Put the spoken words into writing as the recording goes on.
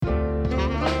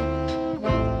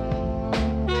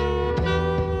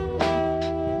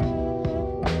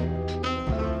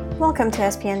Welcome to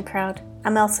SPN Proud.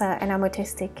 I'm Elsa and I'm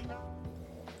autistic.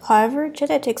 However,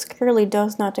 genetics clearly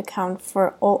does not account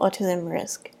for all autism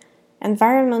risk.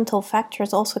 Environmental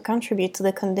factors also contribute to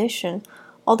the condition,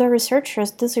 although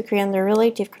researchers disagree on the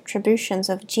relative contributions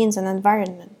of genes and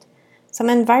environment. Some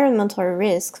environmental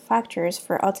risk factors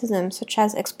for autism, such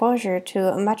as exposure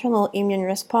to a maternal immune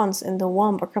response in the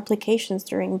womb or complications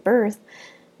during birth,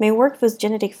 may work with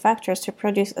genetic factors to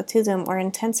produce autism or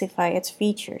intensify its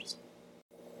features.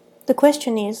 The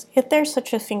question is, if there's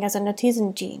such a thing as an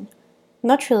autism gene.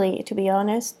 Not really, to be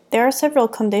honest. There are several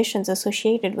conditions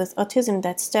associated with autism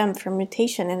that stem from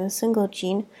mutation in a single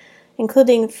gene,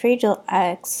 including Fragile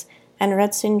X and Rett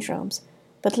syndromes,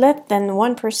 but less than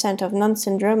 1% of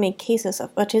non-syndromic cases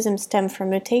of autism stem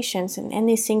from mutations in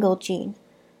any single gene.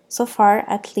 So far,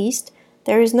 at least,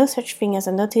 there is no such thing as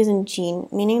an autism gene,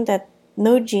 meaning that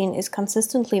no gene is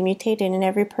consistently mutated in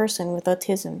every person with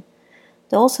autism.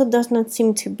 There also does not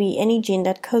seem to be any gene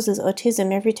that causes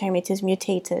autism every time it is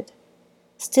mutated.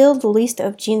 Still, the list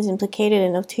of genes implicated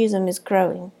in autism is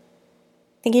growing.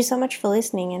 Thank you so much for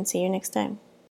listening and see you next time.